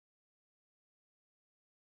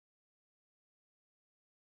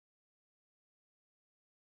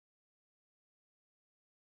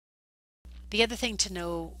The other thing to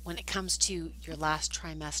know when it comes to your last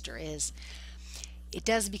trimester is it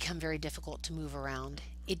does become very difficult to move around.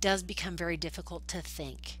 It does become very difficult to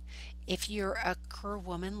think. If you're a curve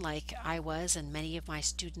woman like I was and many of my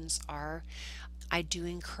students are, I do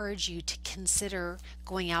encourage you to consider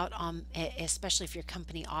going out on, especially if your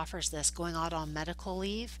company offers this, going out on medical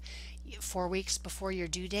leave 4 weeks before your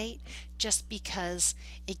due date, just because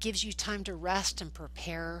it gives you time to rest and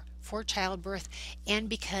prepare for childbirth, and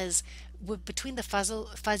because between the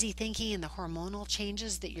fuzzy thinking and the hormonal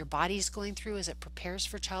changes that your body's going through as it prepares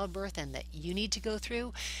for childbirth and that you need to go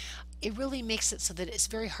through, it really makes it so that it's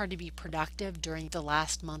very hard to be productive during the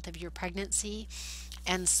last month of your pregnancy.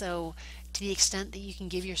 And so, to the extent that you can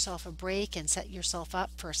give yourself a break and set yourself up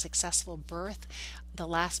for a successful birth, the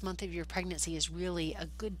last month of your pregnancy is really a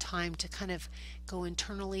good time to kind of go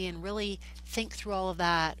internally and really think through all of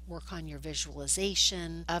that, work on your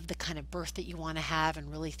visualization of the kind of birth that you want to have,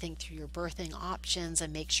 and really think through your birthing options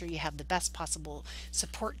and make sure you have the best possible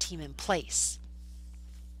support team in place.